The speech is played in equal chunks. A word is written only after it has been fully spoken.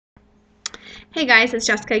Hey guys, it's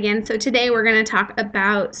Jessica again. So today we're going to talk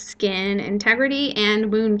about skin integrity and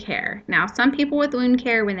wound care. Now, some people with wound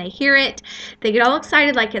care, when they hear it, they get all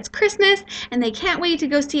excited like it's Christmas and they can't wait to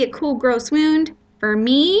go see a cool, gross wound. For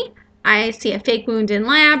me, I see a fake wound in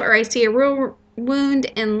lab or I see a real wound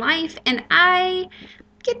in life and I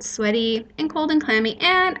get sweaty and cold and clammy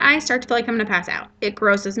and I start to feel like I'm going to pass out. It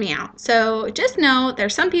grosses me out. So just know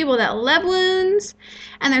there's some people that love wounds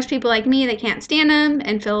and there's people like me that can't stand them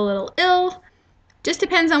and feel a little ill. Just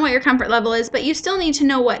depends on what your comfort level is, but you still need to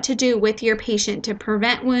know what to do with your patient to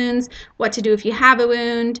prevent wounds, what to do if you have a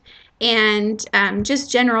wound, and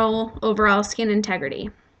just general overall skin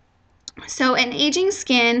integrity. So in aging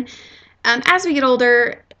skin, as we get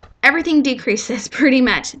older, everything decreases pretty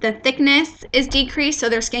much. The thickness is decreased, so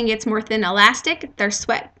their skin gets more thin elastic. Their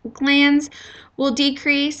sweat glands will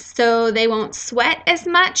decrease, so they won't sweat as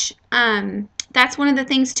much. That's one of the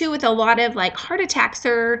things too with a lot of like heart attacks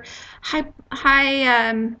or high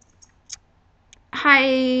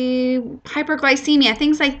hyperglycemia,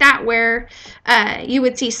 things like that, where you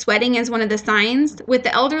would see sweating as one of the signs. With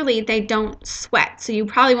the elderly, they don't sweat, so you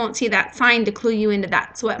probably won't see that sign to clue you into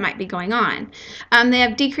that sweat might be going on. They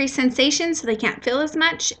have decreased sensation, so they can't feel as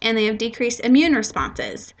much, and they have decreased immune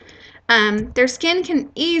responses. Their skin can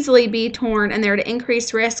easily be torn, and they're at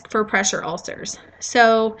increased risk for pressure ulcers.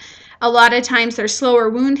 So a lot of times there's slower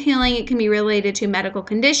wound healing. It can be related to medical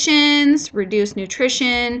conditions, reduced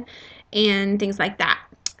nutrition, and things like that.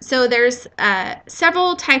 So there's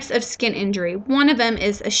several types of skin injury. One of them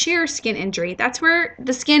is a shear skin injury. That's where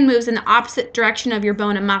the skin moves in the opposite direction of your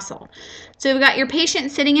bone and muscle. So we've got your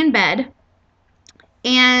patient sitting in bed,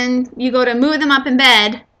 and you go to move them up in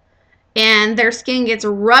bed, and their skin gets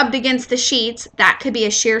rubbed against the sheets. That could be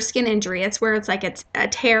a shear skin injury. It's where it's like it's a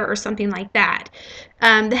tear or something like that.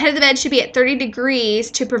 The head of the bed should be at 30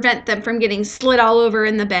 degrees to prevent them from getting slid all over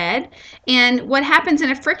in the bed. And what happens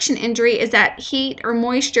in a friction injury is that heat or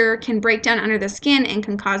moisture can break down under the skin and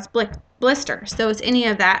can cause blisters. So it's any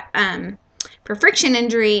of that. For friction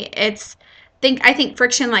injury, I think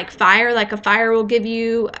friction like a fire will give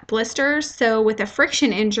you blisters. So with a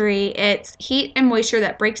friction injury, it's heat and moisture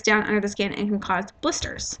that breaks down under the skin and can cause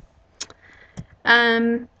blisters.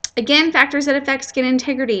 Again, factors that affect skin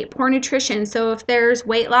integrity: poor nutrition. So if there's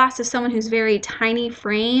weight loss of someone who's very tiny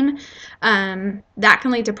frame, that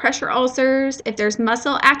can lead to pressure ulcers. If there's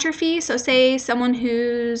muscle atrophy, so say someone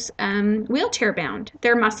who's wheelchair bound,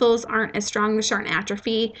 their muscles aren't as strong, they're starting to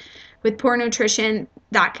atrophy. With poor nutrition,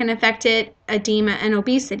 that can affect it, edema, and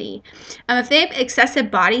obesity. If they have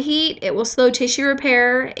excessive body heat, it will slow tissue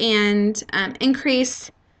repair and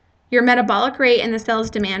increase your metabolic rate and the cell's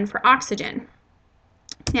demand for oxygen.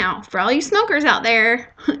 Now, for all you smokers out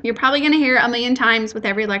there, you're probably going to hear a million times with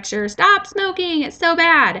every lecture, stop smoking, it's so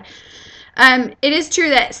bad. It is true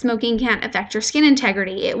that smoking can affect your skin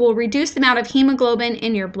integrity. It will reduce the amount of hemoglobin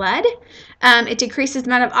in your blood. It decreases the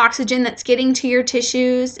amount of oxygen that's getting to your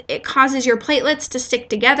tissues. It causes your platelets to stick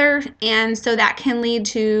together, and so that can lead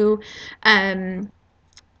to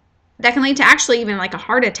actually even like a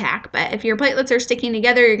heart attack. But if your platelets are sticking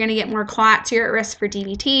together, you're going to get more clots. You're at risk for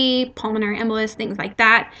DVT, pulmonary embolus, things like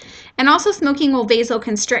that. And also smoking will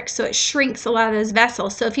vasoconstrict, so it shrinks a lot of those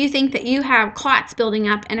vessels. So if you think that you have clots building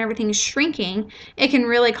up and everything's shrinking, it can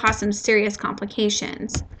really cause some serious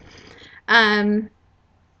complications.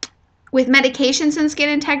 With medications and skin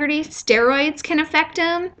integrity, steroids can affect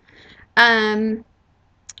them.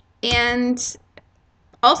 And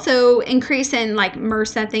also increase in like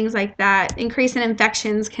MRSA, things like that. Increase in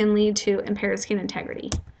infections can lead to impaired skin integrity.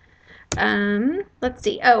 Let's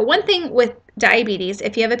see. Oh, one thing with diabetes,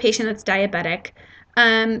 if you have a patient that's diabetic,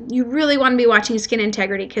 you really want to be watching skin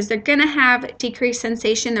integrity because they're going to have decreased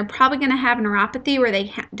sensation. They're probably going to have neuropathy where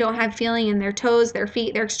they don't have feeling in their toes, their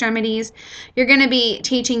feet, their extremities. You're going to be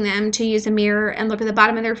teaching them to use a mirror and look at the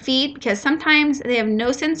bottom of their feet because sometimes they have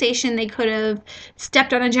no sensation. They could have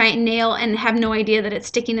stepped on a giant nail and have no idea that it's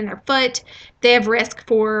sticking in their foot. They have risk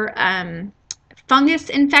for fungus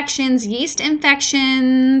infections, yeast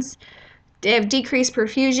infections. They have decreased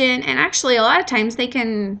perfusion, and actually a lot of times they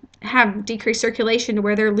can have decreased circulation to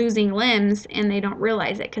where they're losing limbs and they don't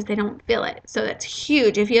realize it because they don't feel it. So that's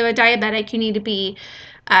huge. If you have a diabetic, you need to be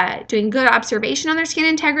doing good observation on their skin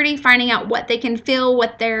integrity, finding out what they can feel,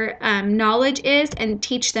 what their knowledge is, and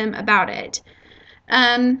teach them about it.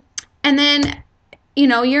 And then,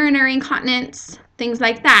 urinary incontinence, things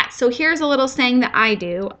like that. So here's a little saying that I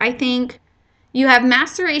do. I think you have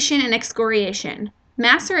maceration and excoriation.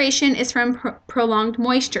 Maceration is from prolonged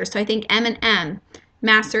moisture. So I think M&M,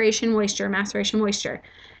 maceration, moisture, maceration, moisture.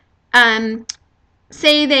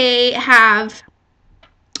 Say they have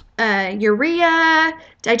urea,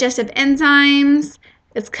 digestive enzymes.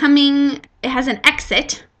 It's coming, it has an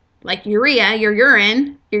exit, like urea, your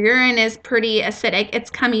urine is pretty acidic.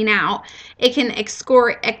 It's coming out. It can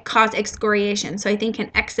cause excoriation. So I think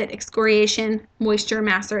an exit, excoriation, moisture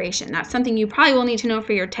maceration. That's something you probably will need to know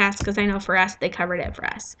for your test, because I know for us, they covered it for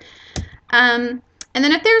us. And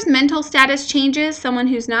then if there's mental status changes, someone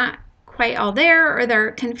who's not quite all there or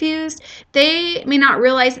they're confused, they may not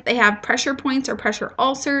realize that they have pressure points or pressure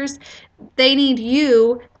ulcers. They need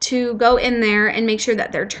you to go in there and make sure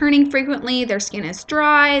that they're turning frequently, their skin is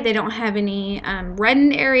dry, they don't have any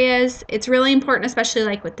reddened areas. It's really important, especially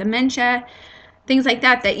like with dementia, things like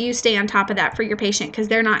that, that you stay on top of that for your patient, because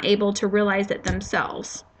they're not able to realize it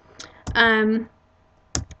themselves.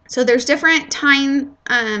 So there's different time,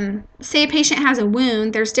 say a patient has a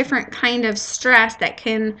wound, there's different kind of stress that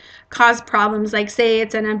can cause problems. Like say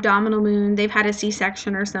it's an abdominal wound, they've had a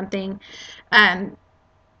C-section or something.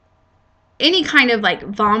 Any kind of like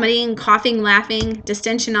vomiting, coughing, laughing,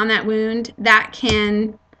 distension on that wound, that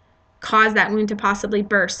can cause that wound to possibly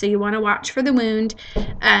burst. So you want to watch for the wound.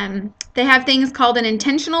 They have things called an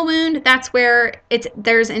intentional wound. That's where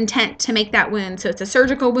there's intent to make that wound. So it's a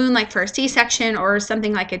surgical wound like for a C-section or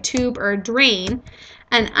something like a tube or a drain.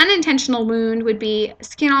 An unintentional wound would be a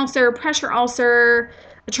skin ulcer, pressure ulcer,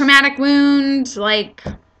 a traumatic wound, like,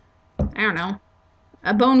 I don't know,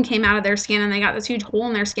 a bone came out of their skin and they got this huge hole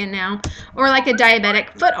in their skin now, or like a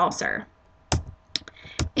diabetic foot ulcer.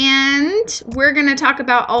 And we're going to talk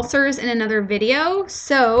about ulcers in another video.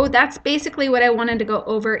 So that's basically what I wanted to go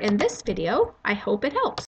over in this video. I hope it helps.